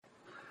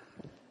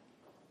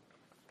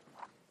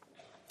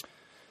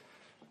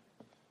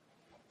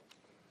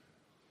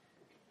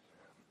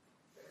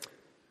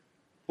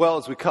Well,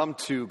 as we come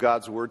to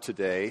God's Word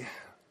today,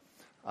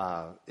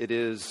 it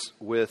is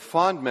with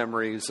fond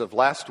memories of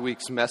last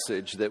week's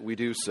message that we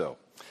do so.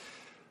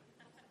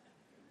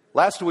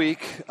 Last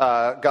week,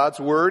 God's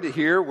Word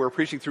here, we're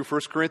preaching through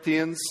 1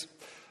 Corinthians,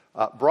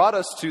 brought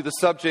us to the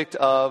subject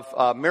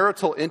of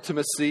marital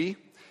intimacy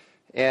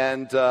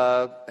and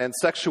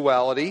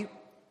sexuality.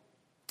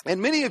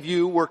 And many of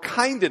you were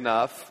kind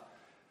enough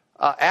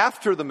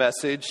after the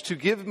message to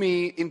give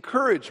me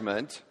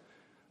encouragement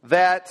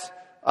that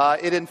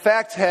it in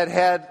fact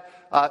had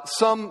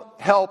some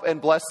help and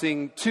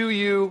blessing to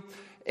you,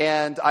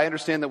 and I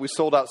understand that we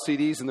sold out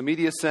CDs in the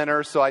media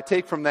center, so I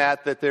take from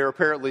that there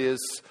apparently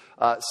is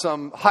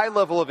some high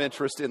level of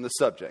interest in the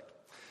subject.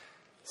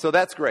 So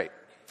that's great.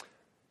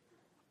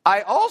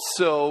 I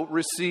also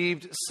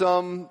received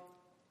some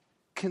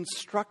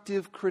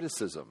constructive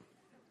criticism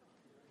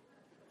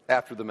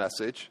after the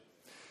message,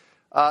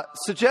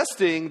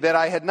 suggesting that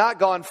I had not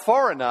gone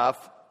far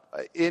enough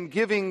in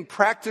giving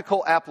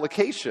practical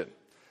application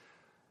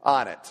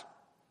on it.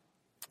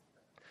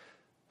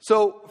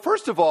 So,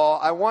 first of all,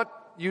 I want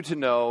you to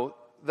know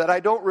that I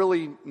don't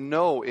really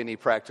know any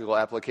practical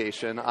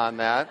application on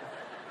that.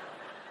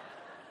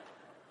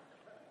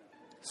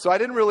 So I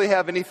didn't really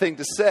have anything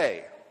to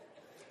say.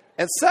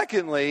 And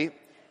secondly,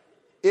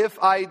 if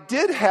I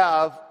did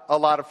have a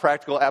lot of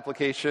practical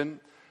application,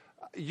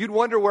 you'd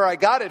wonder where I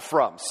got it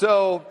from.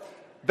 So,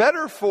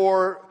 better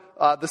for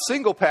the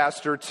single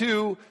pastor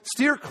to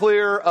steer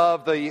clear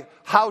of the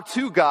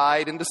how-to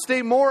guide and to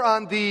stay more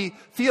on the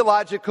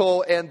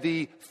theological and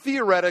the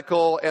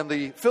theoretical and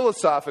the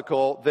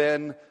philosophical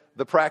than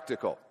the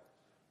practical.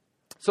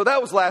 So that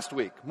was last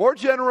week. More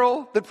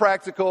general than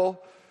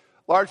practical,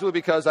 largely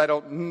because I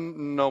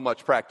don't know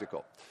much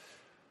practical.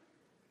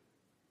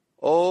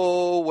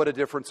 Oh, what a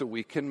difference a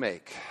week can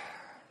make.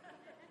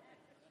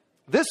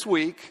 This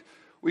week,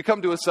 we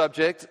come to a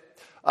subject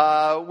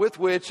with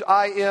which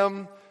I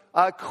am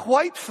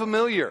quite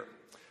familiar,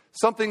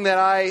 something that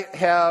I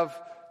have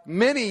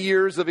many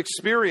years of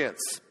experience.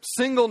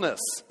 Singleness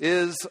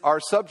is our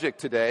subject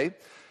today.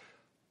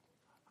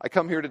 I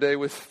come here today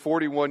with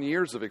 41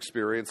 years of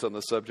experience on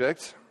the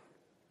subject.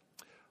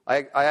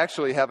 I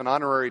actually have an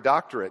honorary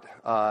doctorate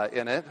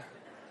in it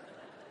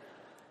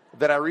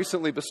that I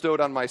recently bestowed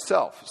on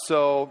myself.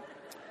 So,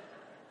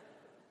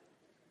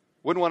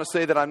 wouldn't want to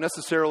say that I'm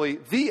necessarily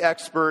the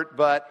expert,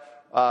 but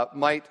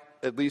might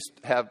at least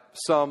have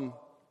some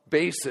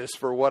basis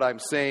for what I'm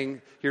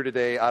saying here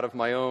today out of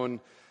my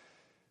own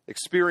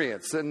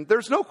experience. And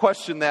there's no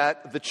question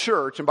that the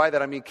church, and by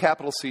that I mean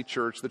capital C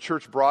church, the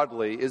church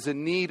broadly, is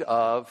in need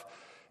of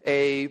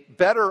a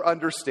better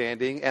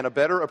understanding and a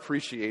better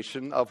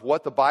appreciation of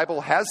what the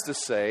Bible has to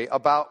say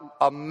about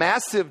a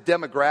massive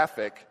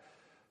demographic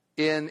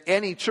in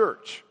any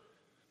church.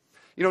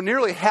 You know,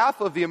 nearly half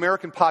of the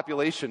American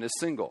population is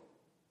single.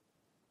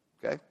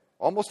 Okay?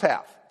 Almost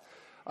half.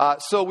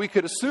 So we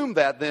could assume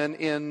that then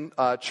in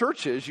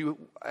churches you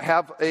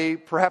have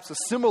perhaps a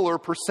similar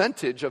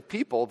percentage of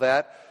people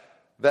that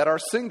are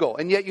single.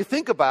 And yet you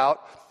think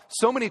about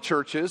so many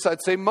churches,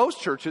 I'd say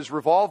most churches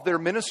revolve their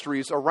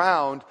ministries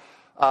around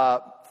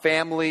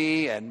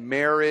family and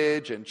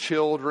marriage and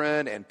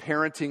children and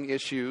parenting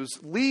issues,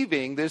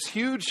 leaving this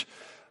huge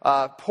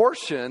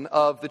portion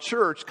of the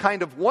church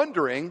kind of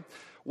wondering,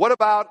 what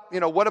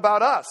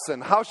about us,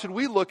 and how should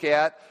we look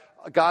at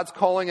God's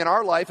calling in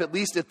our life, at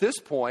least at this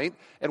point,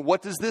 and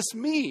what does this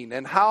mean?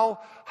 And how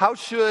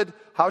should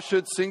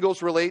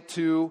singles relate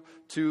to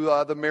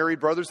the married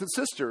brothers and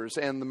sisters,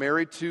 and the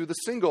married to the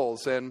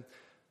singles? And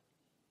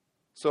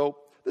so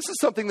this is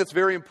something that's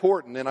very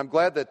important, and I'm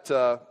glad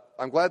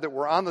that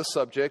we're on the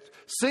subject.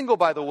 Single,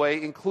 by the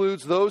way,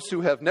 includes those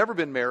who have never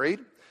been married,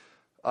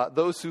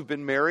 those who've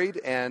been married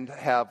and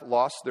have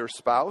lost their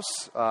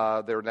spouse.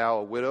 They're now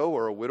a widow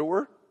or a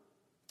widower,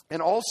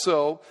 and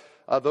also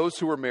those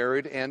who are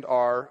married and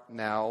are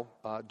now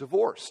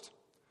divorced.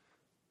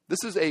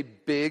 This is a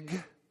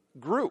big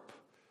group.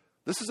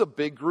 This is a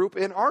big group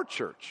in our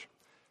church.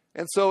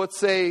 And so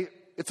it's a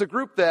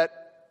group that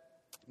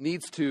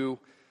needs to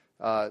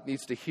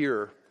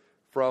hear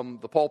from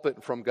the pulpit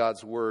and from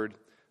God's Word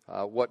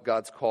what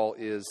God's call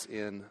is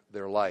in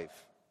their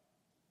life.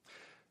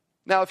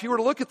 Now, if you were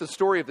to look at the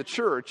story of the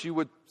church, you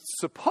would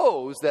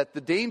suppose that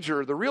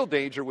the real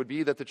danger would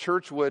be that the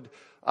church would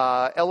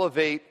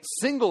elevate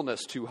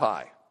singleness too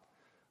high.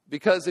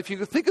 Because if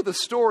you think of the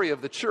story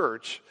of the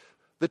church,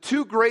 the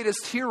two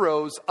greatest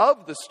heroes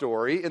of the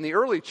story in the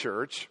early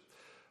church,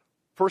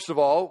 first of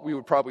all, we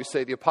would probably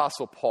say the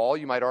Apostle Paul.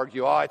 You might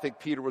argue, I think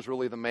Peter was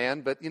really the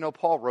man, but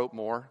Paul wrote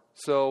more.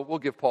 So we'll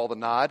give Paul the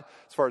nod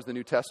as far as the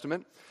New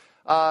Testament.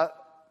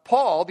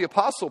 Paul, the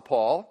Apostle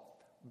Paul,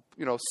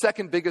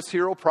 second biggest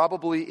hero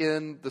probably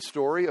in the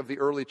story of the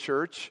early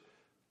church,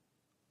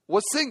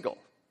 was single.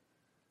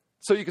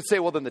 So you could say,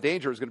 well, then the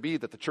danger is going to be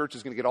that the church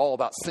is going to get all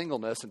about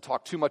singleness and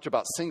talk too much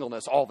about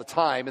singleness all the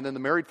time, and then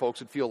the married folks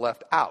would feel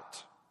left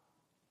out.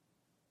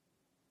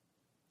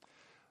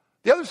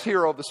 The other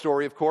hero of the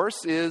story, of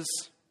course, is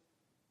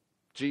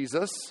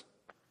Jesus,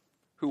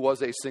 who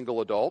was a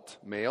single adult,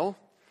 male,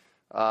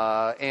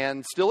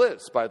 and still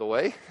is, by the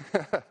way.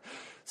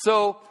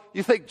 So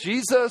you think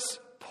Jesus,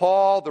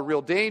 Paul, the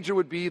real danger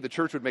would be the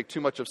church would make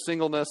too much of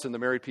singleness and the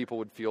married people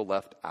would feel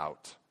left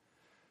out.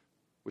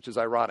 Which is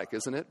ironic,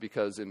 isn't it?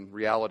 Because in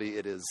reality,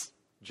 it is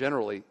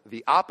generally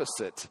the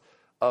opposite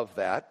of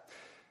that.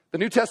 The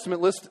New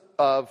Testament list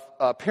of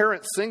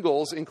parent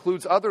singles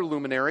includes other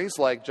luminaries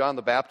like John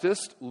the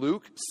Baptist,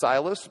 Luke,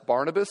 Silas,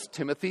 Barnabas,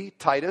 Timothy,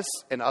 Titus,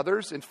 and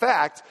others. In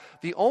fact,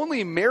 the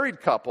only married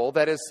couple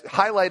that is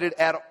highlighted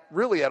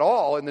at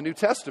all in the New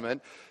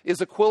Testament is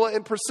Aquila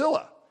and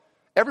Priscilla.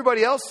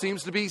 Everybody else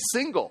seems to be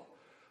single.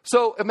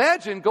 So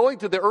imagine going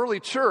to the early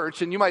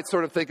church, and you might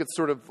sort of think it's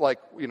sort of like,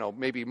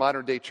 maybe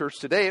modern day church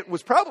today. It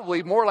was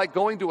probably more like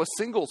going to a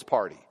singles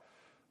party.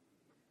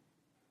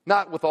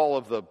 Not with all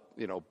of the,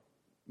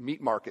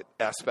 meat market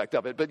aspect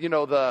of it, but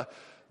the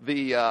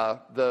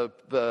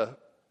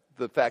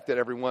fact that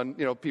everyone,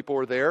 people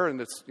are there,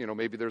 and it's,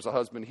 maybe there's a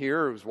husband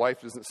here whose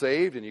wife isn't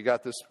saved, and you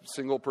got this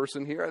single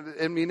person here.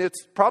 I mean,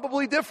 it's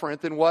probably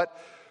different than what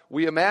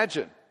we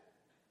imagine.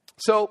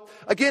 So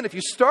again, if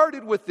you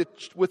started with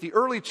the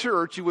early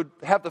church, you would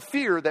have the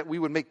fear that we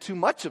would make too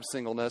much of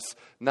singleness,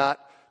 not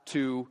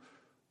too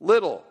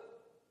little.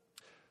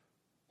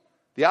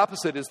 The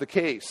opposite is the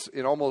case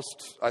in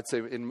almost, I'd say,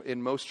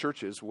 in most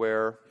churches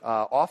where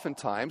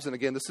oftentimes, and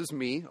again, this is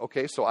me,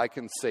 okay, so I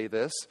can say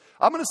this.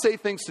 I'm going to say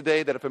things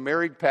today that if a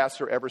married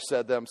pastor ever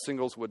said them,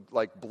 singles would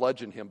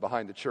bludgeon him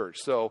behind the church.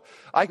 So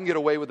I can get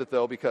away with it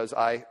though because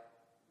I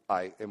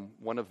am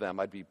one of them.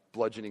 I'd be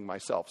bludgeoning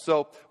myself.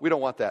 So we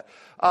don't want that.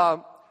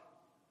 What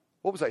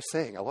was I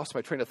saying? I lost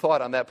my train of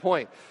thought on that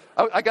point.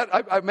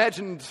 I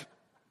imagined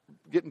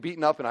getting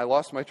beaten up and I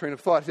lost my train of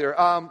thought here.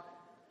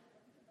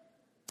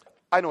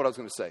 I know what I was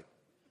going to say.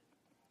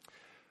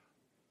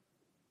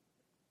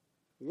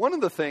 One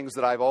of the things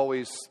that I've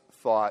always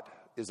thought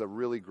is a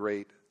really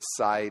great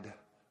side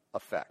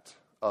effect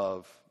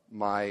of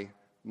my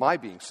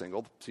being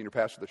single, senior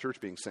pastor of the church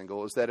being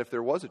single, is that if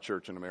there was a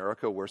church in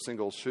America where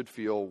singles should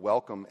feel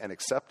welcome and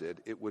accepted,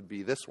 it would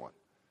be this one.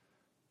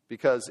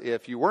 Because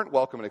if you weren't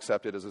welcome and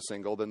accepted as a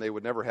single, then they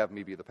would never have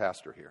me be the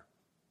pastor here.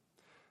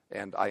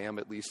 And I am,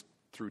 at least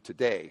through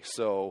today.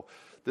 So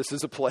this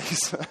is a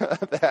place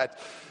that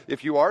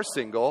if you are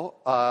single,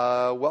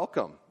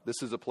 welcome.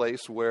 This is a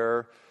place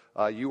where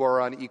you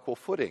are on equal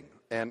footing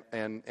and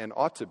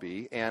ought to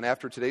be. And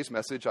after today's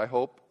message, I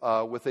hope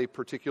with a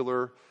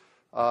particular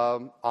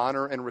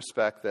honor and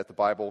respect that the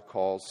Bible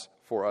calls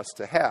for us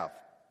to have.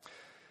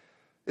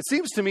 It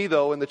seems to me,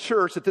 though, in the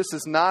church that this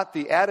is not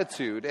the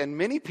attitude, and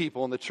many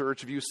people in the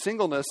church view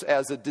singleness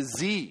as a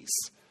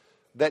disease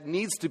that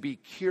needs to be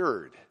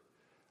cured.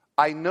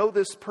 I know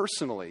this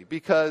personally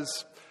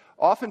because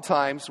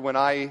oftentimes when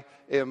I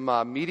am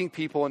meeting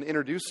people and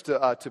introduced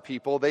to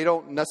people, they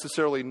don't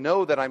necessarily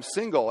know that I'm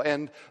single.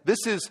 And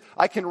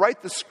I can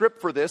write the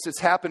script for this.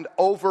 It's happened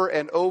over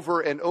and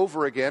over and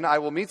over again. I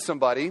will meet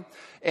somebody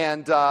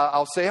and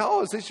I'll say,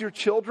 "Oh, is this your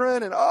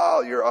children?" And,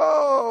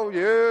 "Oh,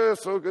 yeah,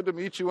 so good to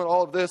meet you," and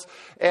all of this.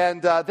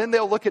 And then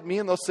they'll look at me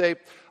and they'll say,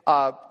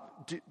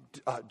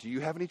 do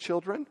you have any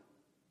children?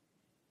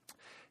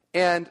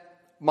 And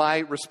my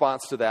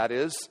response to that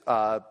is,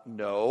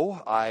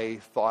 no, I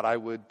thought I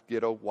would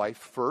get a wife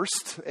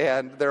first.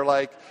 And they're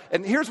like,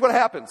 and here's what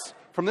happens.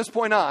 From this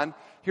point on,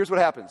 here's what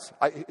happens.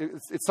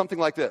 It's something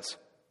like this.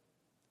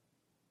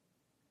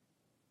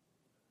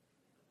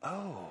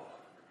 Oh.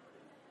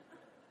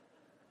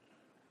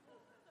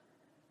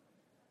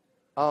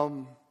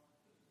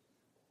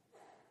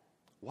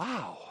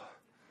 Wow.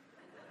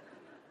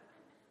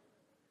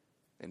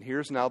 And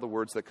here's now the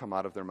words that come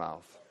out of their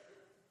mouth.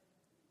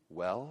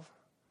 Well,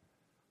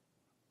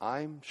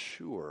 I'm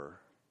sure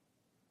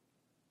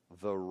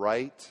the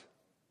right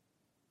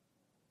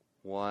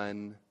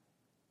one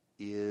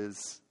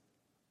is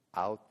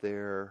out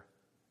there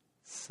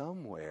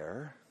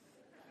somewhere.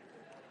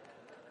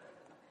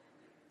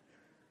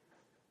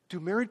 Do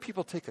married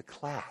people take a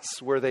class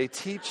where they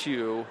teach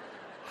you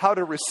how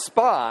to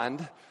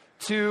respond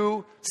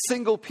to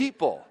single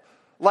people?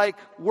 Like,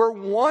 we're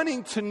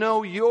wanting to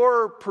know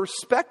your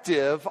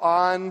perspective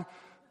on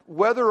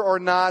whether or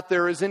not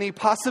there is any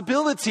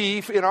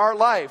possibility in our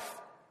life.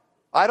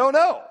 I don't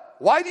know.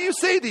 Why do you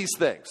say these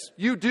things?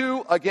 You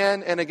do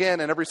again and again,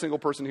 and every single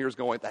person here is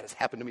going, that has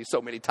happened to me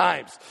so many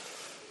times.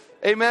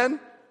 Amen?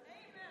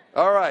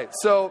 All right,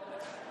 so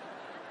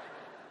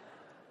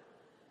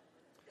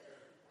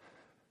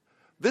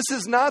this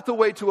is not the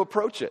way to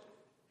approach it.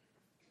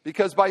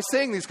 Because by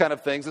saying these kind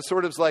of things, it's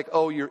sort of like,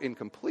 oh, you're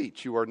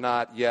incomplete. You are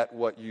not yet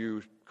what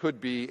you could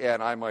be,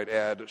 and I might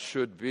add,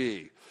 should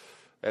be.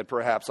 And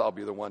perhaps I'll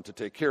be the one to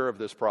take care of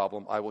this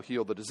problem. I will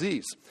heal the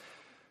disease.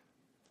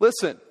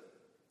 Listen,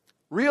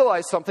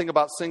 realize something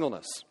about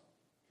singleness.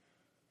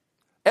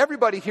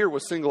 Everybody here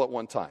was single at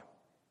one time.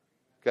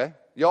 Okay?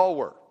 Y'all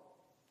were.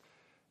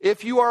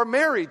 If you are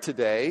married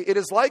today, it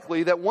is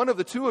likely that one of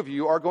the two of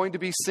you are going to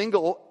be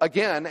single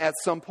again at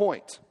some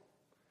point.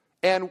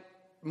 And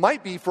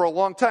might be for a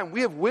long time.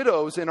 We have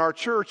widows in our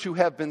church who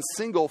have been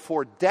single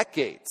for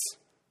decades.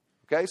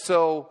 Okay,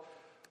 so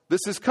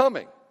this is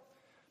coming.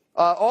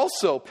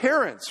 Also,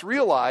 parents,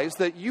 realize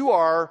that you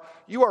are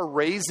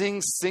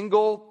raising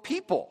single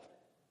people.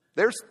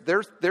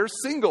 They're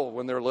single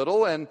when they're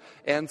little,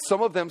 and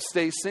some of them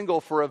stay single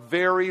for a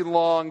very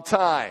long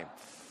time.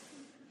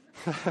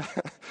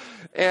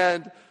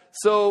 And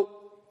so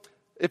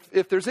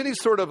if there's any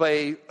sort of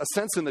a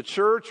sense in the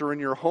church or in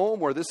your home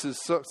where this is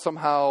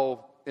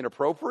somehow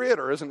inappropriate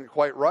or isn't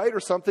quite right or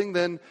something,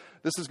 then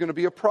this is going to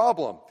be a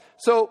problem.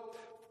 So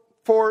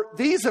for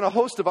these and a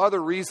host of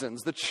other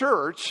reasons, the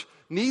church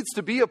needs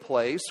to be a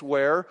place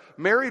where,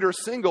 married or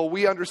single,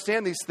 we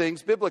understand these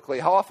things biblically.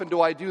 How often do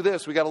I do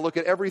this? We got to look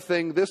at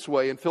everything this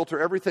way and filter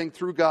everything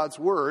through God's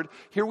Word.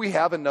 Here we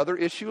have another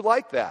issue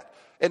like that.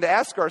 And to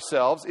ask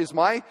ourselves, is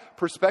my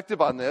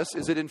perspective on this,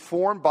 is it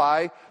informed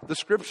by the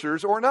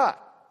Scriptures or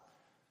not?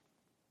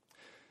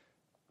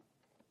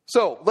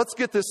 So let's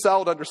get this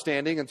solid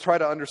understanding and try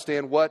to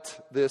understand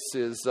what this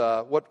is,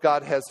 what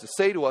God has to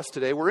say to us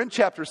today. We're in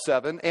chapter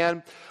 7,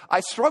 and I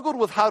struggled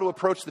with how to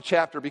approach the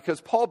chapter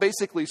because Paul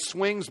basically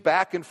swings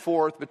back and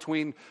forth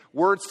between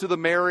words to the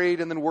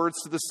married and then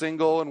words to the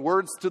single and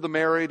words to the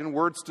married and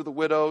words to the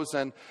widows,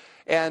 and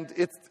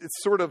it's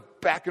sort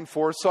of back and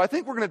forth. So I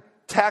think we're going to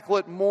tackle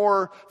it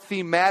more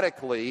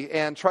thematically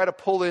and try to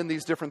pull in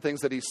these different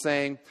things that he's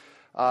saying.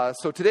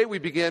 So today we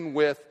begin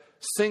with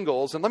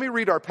singles. And let me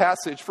read our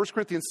passage, 1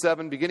 Corinthians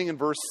 7, beginning in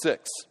verse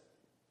 6.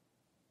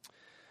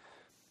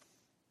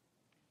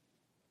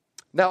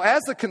 Now,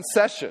 as a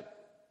concession,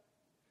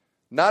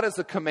 not as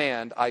a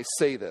command, I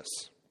say this.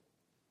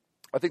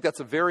 I think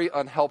that's a very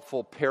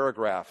unhelpful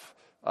paragraph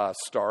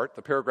start.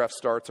 The paragraph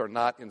starts are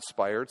not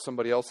inspired.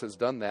 Somebody else has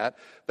done that.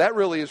 That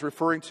really is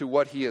referring to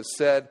what he has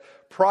said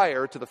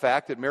prior to the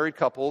fact that married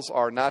couples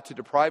are not to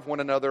deprive one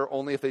another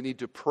only if they need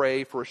to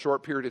pray for a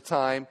short period of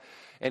time.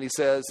 And he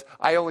says,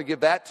 I only give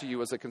that to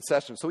you as a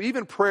concession. So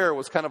even prayer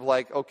was kind of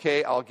like,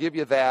 okay, I'll give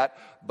you that,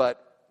 but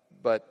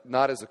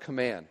not as a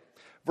command.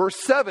 Verse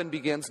 7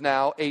 begins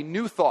now a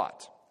new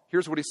thought.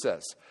 Here's what he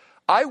says.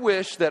 I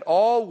wish that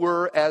all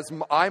were as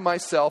I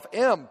myself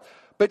am,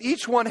 but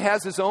each one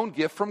has his own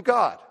gift from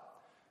God,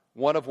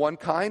 one of one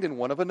kind and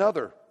one of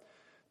another.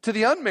 To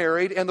the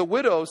unmarried and the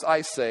widows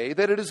I say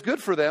that it is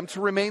good for them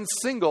to remain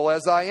single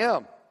as I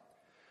am.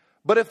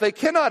 But if they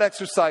cannot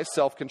exercise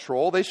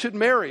self-control, they should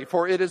marry,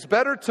 for it is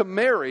better to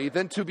marry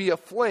than to be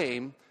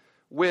aflame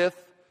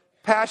with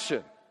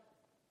passion.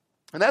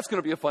 And that's going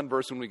to be a fun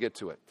verse when we get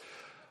to it.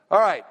 All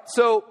right,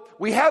 so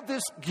we have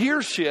this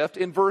gear shift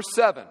in verse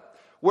 7,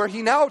 where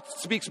he now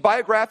speaks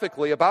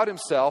biographically about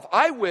himself.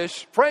 I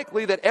wish,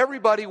 frankly, that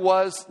everybody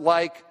was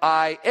like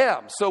I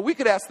am. So we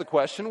could ask the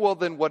question, well,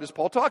 then what is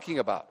Paul talking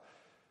about?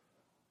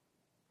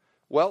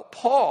 Well,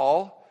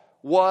 Paul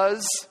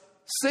was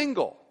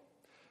single.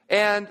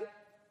 And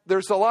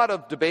there's a lot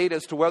of debate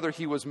as to whether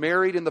he was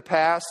married in the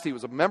past. He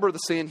was a member of the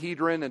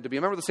Sanhedrin, and to be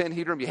a member of the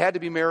Sanhedrin, you had to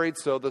be married.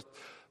 So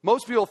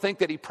most people think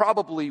that he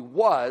probably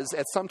was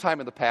at some time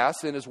in the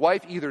past, and his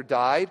wife either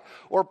died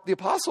or the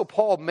Apostle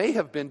Paul may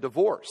have been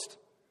divorced.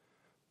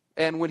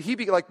 And when he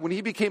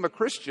became a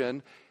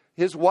Christian,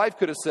 his wife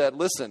could have said,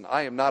 listen,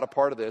 I am not a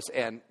part of this,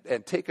 and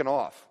taken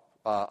off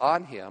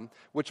on him,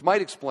 which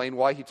might explain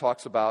why he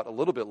talks about a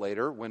little bit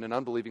later, when an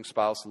unbelieving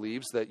spouse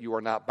leaves, that you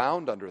are not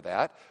bound under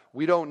that.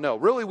 We don't know.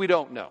 Really, we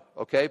don't know,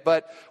 okay?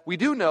 But we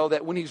do know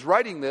that when he's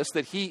writing this,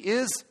 that he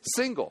is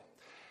single.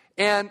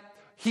 And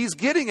he's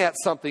getting at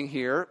something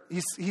here.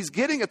 He's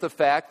getting at the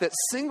fact that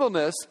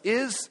singleness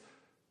is,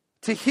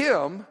 to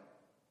him,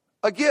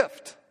 a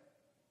gift.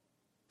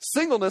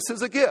 Singleness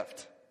is a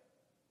gift.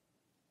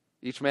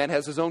 Each man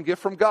has his own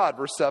gift from God.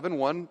 Verse 7,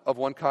 one of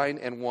one kind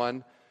and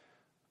one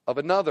of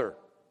another.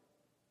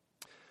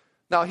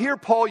 Now here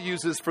Paul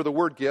uses for the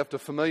word gift a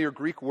familiar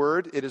Greek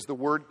word. It is the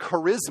word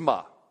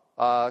charisma.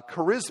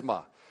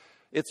 Charisma.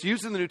 It's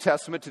used in the New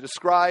Testament to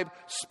describe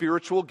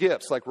spiritual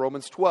gifts, like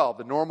Romans 12.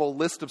 The normal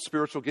list of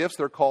spiritual gifts,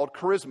 they're called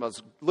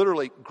charismas,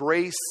 literally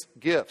grace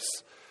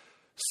gifts.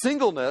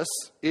 Singleness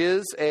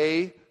is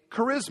a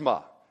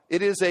charisma.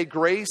 It is a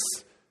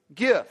grace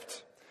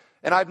gift.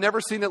 And I've never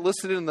seen it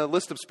listed in the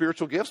list of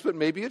spiritual gifts, but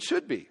maybe it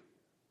should be.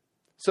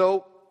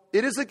 So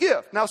it is a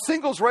gift. Now,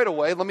 singles right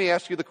away, let me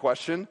ask you the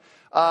question.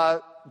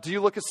 Do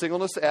you look at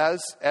singleness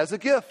as a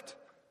gift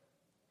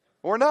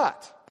or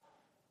not?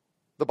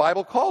 The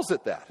Bible calls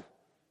it that.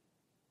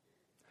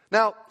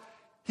 Now,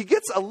 he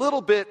gets a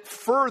little bit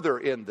further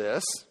in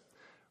this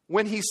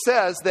when he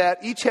says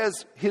that each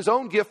has his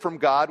own gift from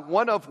God,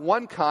 one of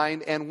one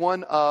kind and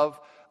one of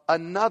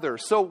another.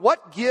 So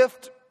what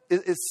gift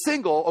is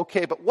single?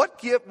 Okay, but what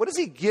gift, what is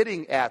he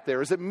getting at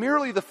there? Is it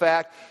merely the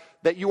fact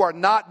that you are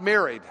not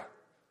married?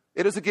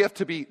 It is a gift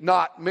to be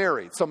not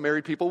married. Some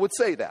married people would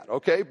say that,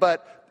 okay?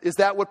 But is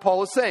that what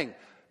Paul is saying?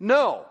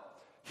 No.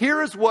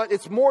 Here is what,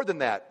 it's more than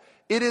that.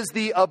 It is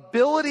the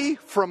ability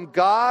from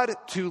God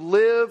to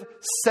live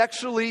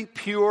sexually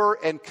pure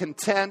and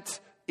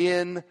content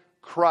in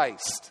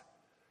Christ.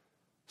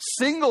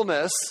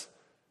 Singleness,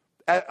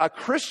 a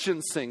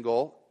Christian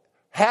single,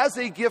 has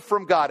a gift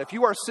from God. If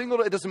you are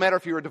single, it doesn't matter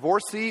if you're a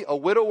divorcee, a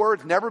widower,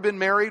 never been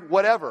married,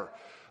 whatever.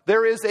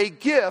 There is a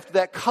gift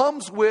that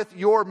comes with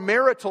your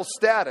marital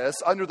status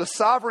under the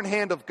sovereign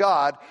hand of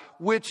God,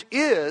 which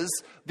is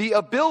the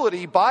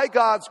ability by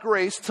God's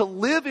grace to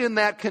live in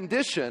that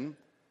condition,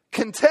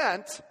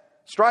 content,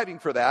 striving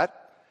for that,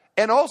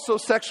 and also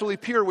sexually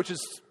pure, which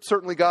is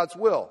certainly God's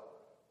will.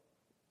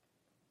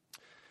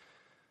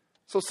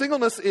 So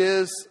singleness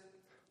is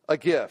a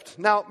gift.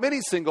 Now,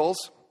 many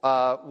singles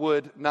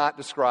would not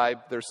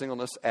describe their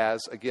singleness as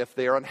a gift.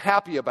 They are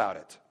unhappy about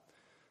it.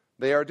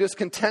 They are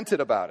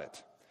discontented about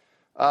it.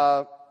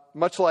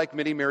 Much like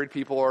many married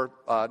people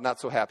are not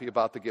so happy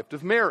about the gift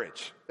of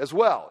marriage as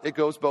well. It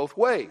goes both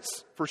ways,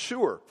 for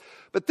sure.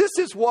 But this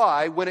is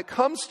why, when it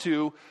comes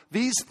to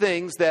these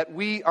things that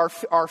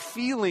our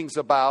feelings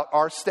about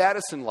our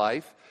status in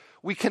life,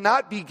 we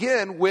cannot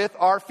begin with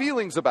our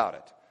feelings about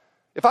it.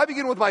 If I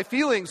begin with my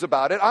feelings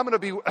about it, I'm going to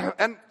be,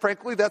 and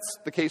frankly, that's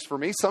the case for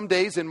me. Some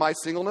days in my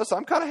singleness,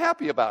 I'm kind of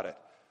happy about it.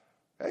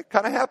 Okay?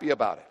 Kind of happy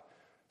about it.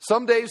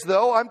 Some days,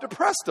 though, I'm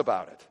depressed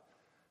about it.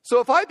 So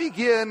if I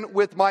begin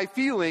with my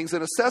feelings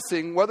and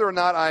assessing whether or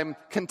not I'm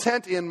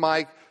content in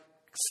my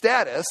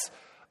status,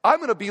 I'm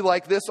going to be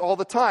like this all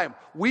the time.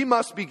 We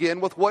must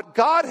begin with what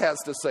God has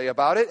to say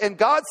about it, and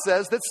God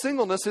says that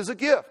singleness is a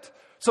gift.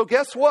 So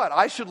guess what?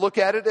 I should look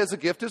at it as a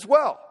gift as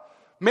well.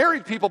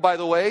 Married people, by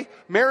the way,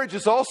 marriage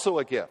is also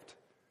a gift.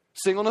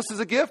 Singleness is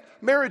a gift.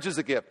 Marriage is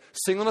a gift.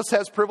 Singleness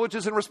has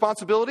privileges and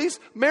responsibilities.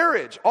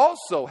 Marriage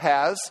also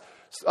has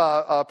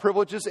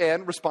privileges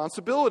and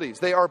responsibilities.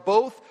 They are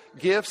both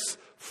gifts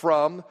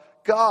from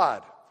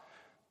God.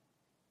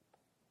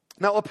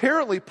 Now,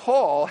 apparently,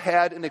 Paul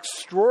had an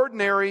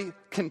extraordinary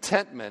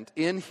contentment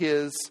in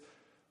his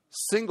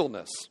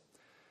singleness.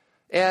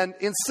 And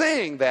in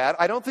saying that,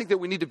 I don't think that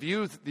we need to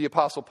view the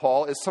Apostle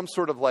Paul as some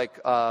sort of let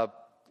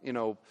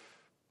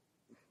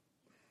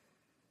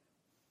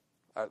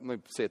me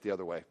say it the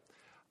other way.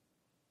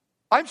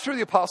 I'm sure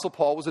the Apostle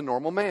Paul was a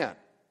normal man.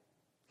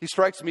 He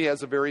strikes me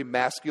as a very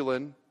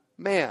masculine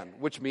man,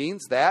 which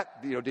means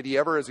that, did he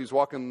ever, as he's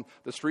walking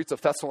the streets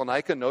of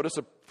Thessalonica, notice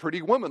a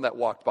pretty woman that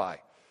walked by?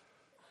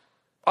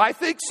 I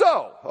think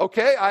so,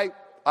 okay?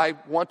 I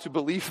want to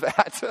believe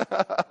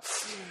that.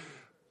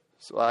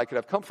 So I could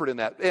have comfort in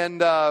that.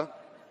 And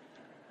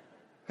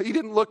he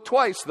didn't look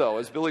twice, though.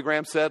 As Billy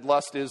Graham said,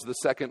 lust is the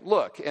second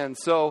look. And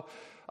so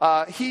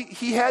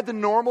he had the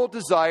normal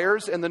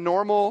desires and the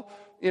normal,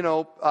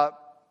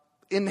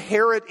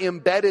 inherent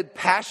embedded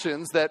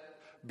passions that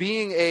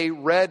being a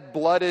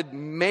red-blooded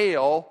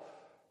male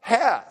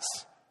has.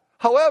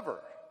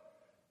 However,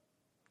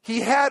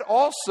 he had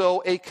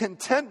also a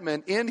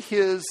contentment in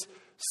his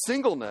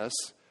singleness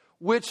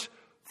which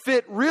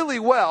fit really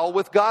well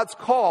with God's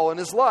call in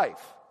his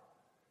life.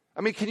 I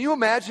mean, can you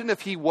imagine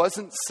if he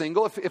wasn't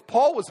single? If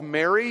Paul was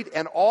married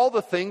and all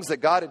the things that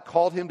God had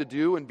called him to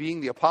do and being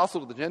the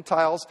apostle to the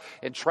Gentiles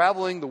and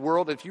traveling the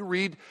world, if you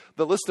read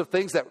the list of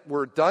things that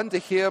were done to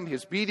him,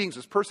 his beatings,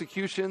 his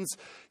persecutions,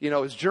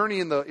 his journey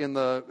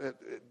it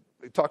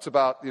talks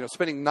about,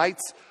 spending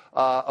nights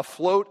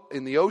afloat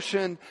in the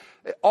ocean,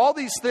 all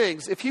these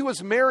things, if he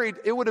was married,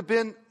 it would have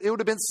been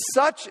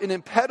such an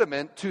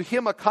impediment to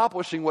him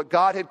accomplishing what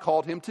God had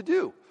called him to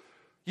do.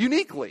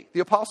 Uniquely, the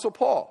Apostle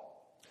Paul.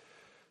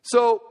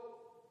 So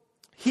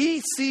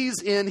he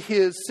sees in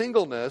his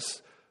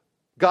singleness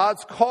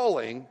God's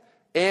calling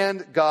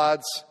and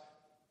God's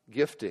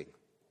gifting.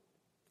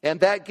 And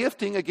that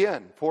gifting,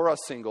 again, for us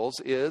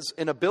singles, is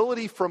an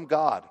ability from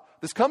God.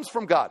 This comes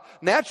from God.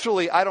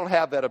 Naturally, I don't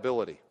have that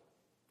ability.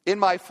 In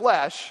my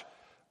flesh,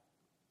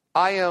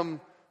 I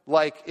am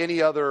like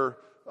any other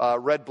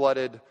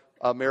red-blooded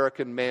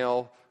American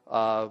male,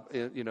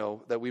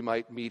 that we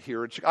might meet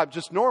here. I'm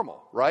just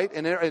normal, right?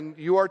 And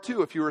you are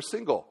too if you are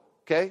single,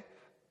 okay?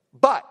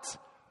 But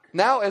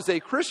now as a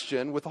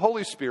Christian with the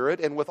Holy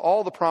Spirit and with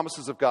all the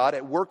promises of God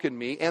at work in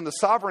me and the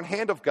sovereign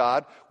hand of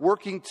God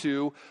working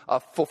to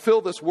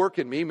fulfill this work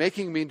in me,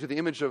 making me into the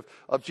image of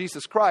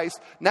Jesus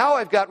Christ, now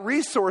I've got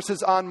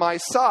resources on my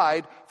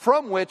side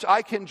from which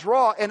I can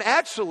draw and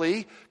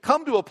actually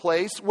come to a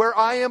place where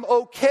I am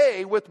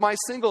okay with my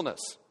singleness.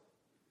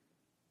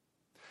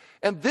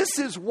 And this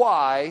is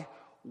why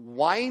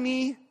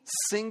whiny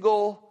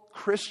single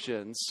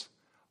Christians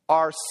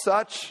are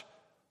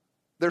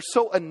they're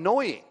so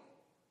annoying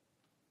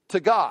to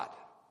God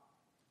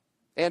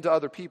and to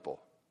other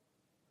people.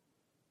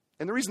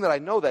 And the reason that I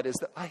know that is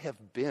that I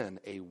have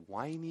been a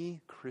whiny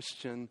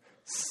Christian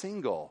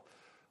single,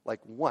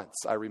 like once,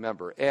 I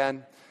remember.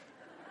 And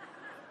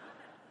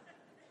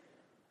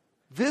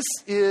this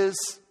is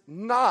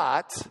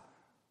not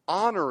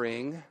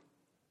honoring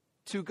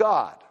to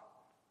God.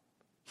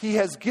 He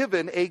has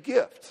given a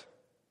gift.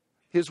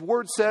 His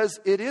word says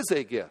it is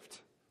a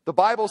gift. The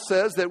Bible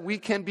says that we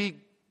can be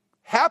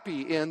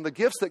happy in the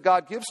gifts that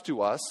God gives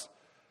to us.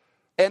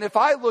 And if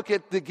I look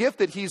at the gift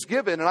that he's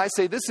given and I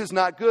say, this is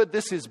not good,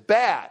 this is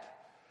bad,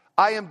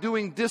 I am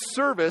doing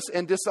disservice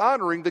and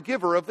dishonoring the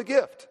giver of the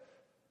gift.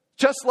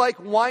 Just like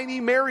whiny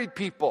married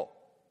people.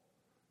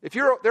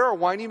 There are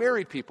whiny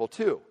married people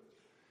too.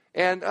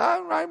 And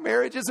my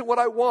marriage isn't what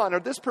I want. Or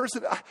this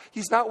person,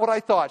 he's not what I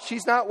thought.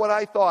 She's not what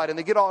I thought. And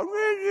they get all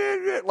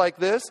like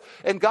this.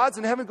 And God's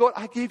in heaven going,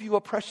 I gave you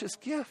a precious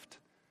gift.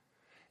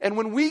 And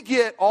when we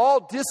get all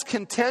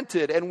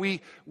discontented and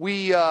we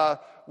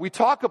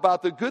talk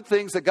about the good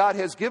things that God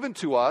has given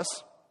to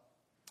us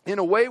in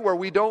a way where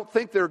we don't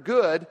think they're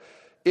good,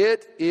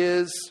 it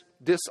is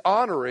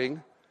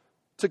dishonoring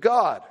to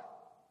God.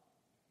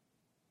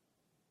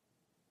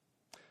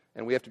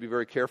 And we have to be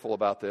very careful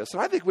about this.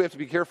 And I think we have to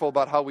be careful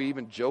about how we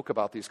even joke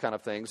about these kind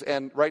of things.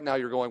 And right now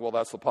you're going, well,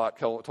 that's the pot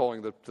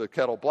calling the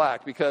kettle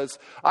black, because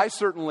I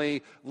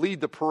certainly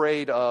lead the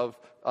parade of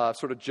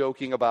sort of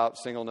joking about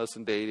singleness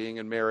and dating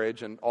and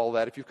marriage and all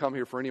that. If you've come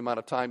here for any amount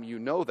of time, you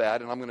know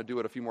that. And I'm going to do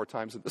it a few more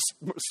times in this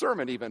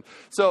sermon even.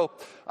 So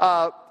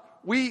I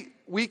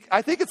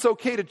think it's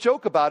okay to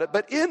joke about it,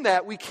 but in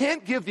that we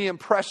can't give the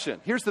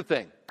impression. Here's the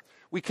thing.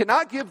 We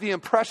cannot give the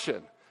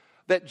impression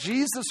that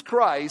Jesus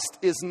Christ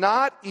is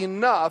not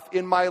enough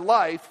in my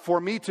life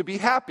for me to be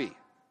happy.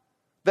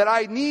 That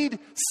I need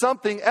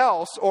something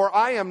else, or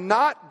I am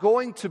not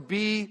going to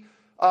be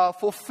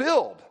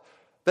fulfilled.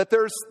 That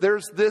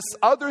there's this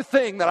other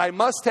thing that I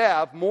must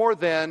have more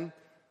than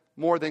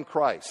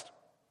Christ.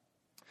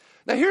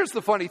 Now here's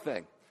the funny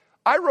thing.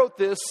 I wrote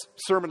this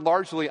sermon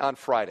largely on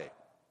Friday.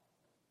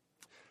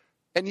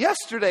 And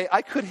yesterday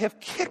I could have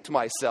kicked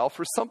myself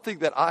for something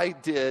that I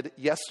did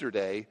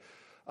yesterday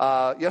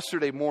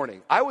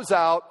morning. I was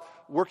out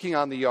working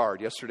on the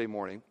yard yesterday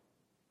morning,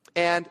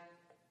 and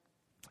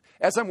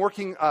as I'm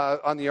working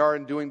on the yard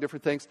and doing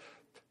different things,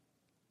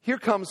 here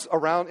comes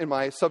around in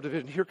my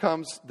subdivision, here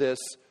comes this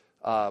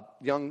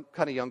young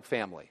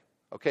family.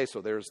 Okay,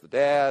 so there's the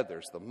dad,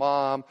 there's the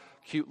mom,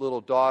 cute little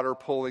daughter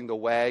pulling the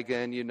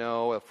wagon,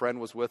 a friend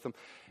was with them.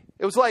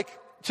 It was like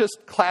just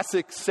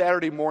classic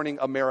Saturday morning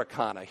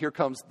Americana. Here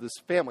comes this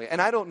family, and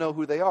I don't know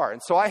who they are.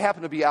 And so I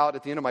happen to be out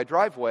at the end of my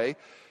driveway,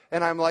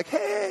 and I'm like,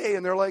 hey,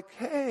 and they're like,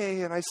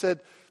 hey. And I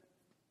said,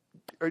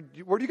 where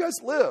do you guys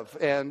live?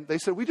 And they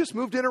said, we just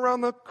moved in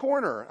around the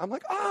corner. I'm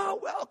like, oh,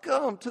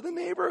 welcome to the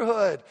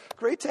neighborhood.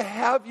 Great to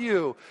have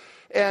you.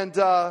 And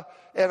so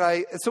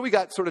we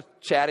got sort of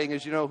chatting,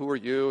 as you know, who are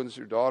you? And this is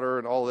your daughter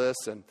and all this.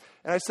 And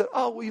I said,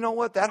 oh, well, you know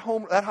what? That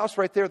house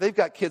right there, they've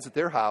got kids at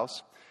their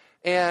house.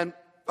 And,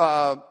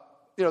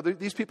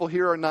 these people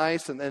here are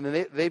nice, and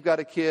they've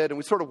got a kid. And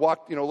we sort of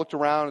walked, looked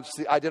around and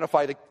just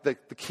identified the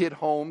kid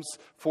homes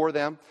for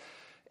them.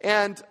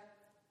 And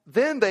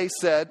then they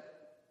said,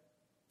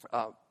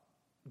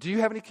 do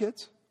you have any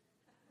kids?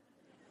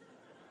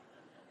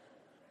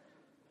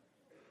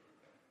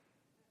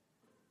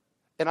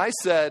 And I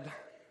said,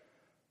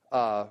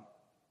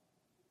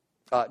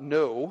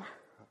 no,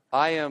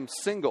 I am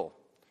single,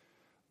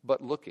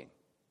 but looking.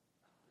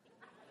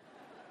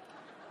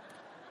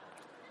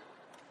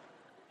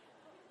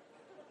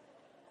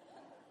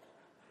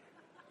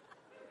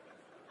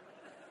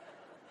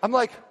 I'm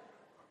like,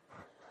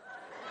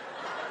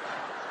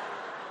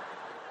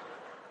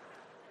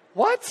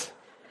 what?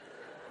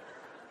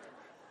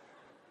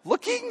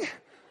 Looking?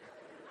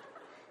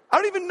 I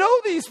don't even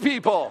know these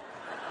people.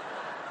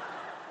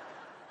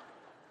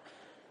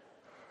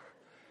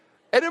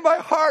 And in my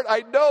heart,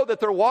 I know that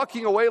they're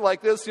walking away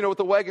like this, with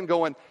the wagon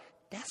going,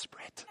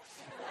 desperate.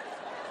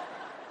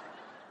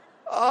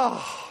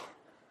 Oh.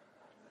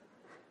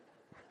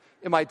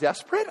 Am I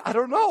desperate? I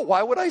don't know.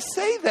 Why would I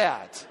say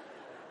that?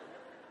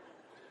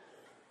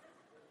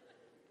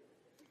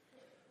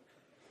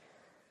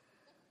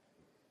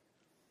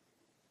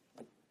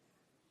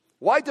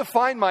 Why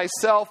define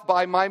myself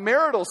by my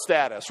marital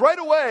status? Right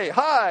away,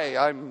 hi,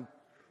 I'm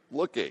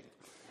looking.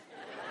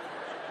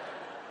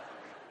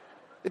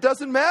 It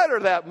doesn't matter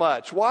that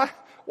much. Why?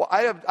 Well,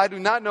 I do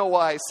not know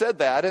why I said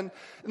that. And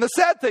the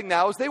sad thing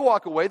now is they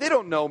walk away. They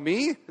don't know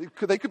me.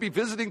 They could be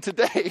visiting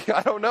today.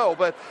 I don't know.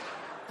 But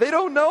they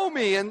don't know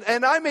me. And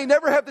I may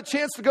never have the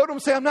chance to go to them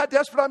and say, I'm not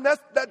desperate. I'm not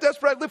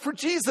desperate. I live for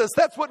Jesus.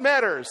 That's what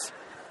matters.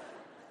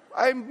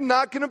 I'm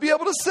not going to be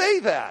able to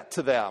say that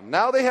to them.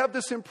 Now they have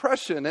this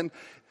impression. And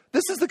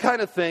this is the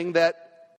kind of thing that